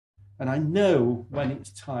And I know when it's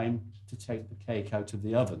time to take the cake out of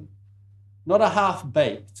the oven. Not a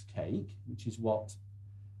half-baked cake, which is what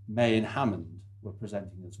May and Hammond were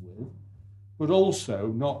presenting us with, but also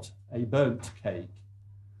not a burnt cake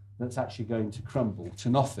that's actually going to crumble to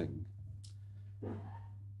nothing.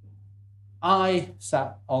 I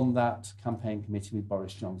sat on that campaign committee with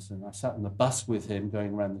Boris Johnson. I sat on the bus with him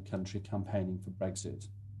going around the country campaigning for Brexit.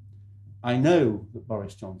 I know that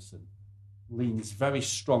Boris Johnson leans very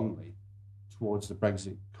strongly towards the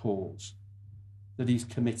Brexit cause, that he's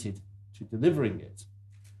committed to delivering it.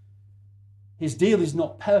 His deal is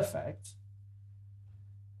not perfect.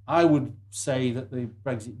 I would say that the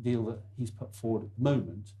Brexit deal that he's put forward at the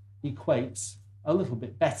moment equates a little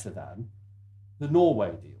bit better than the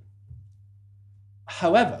Norway deal.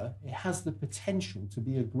 However, it has the potential to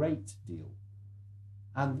be a great deal.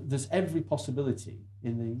 And there's every possibility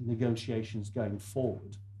in the negotiations going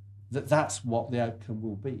forward that that's what the outcome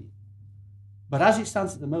will be. But as it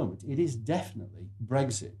stands at the moment, it is definitely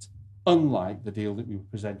Brexit, unlike the deal that we were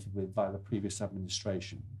presented with by the previous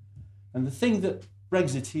administration. And the thing that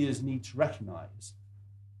Brexiteers need to recognise,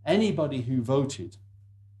 anybody who voted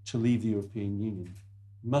to leave the European Union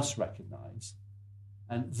must recognise,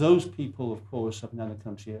 and those people, of course, of another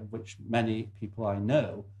country, of which many people I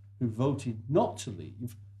know, who voted not to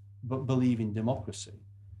leave, but believe in democracy,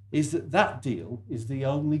 is that that deal is the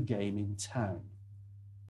only game in town.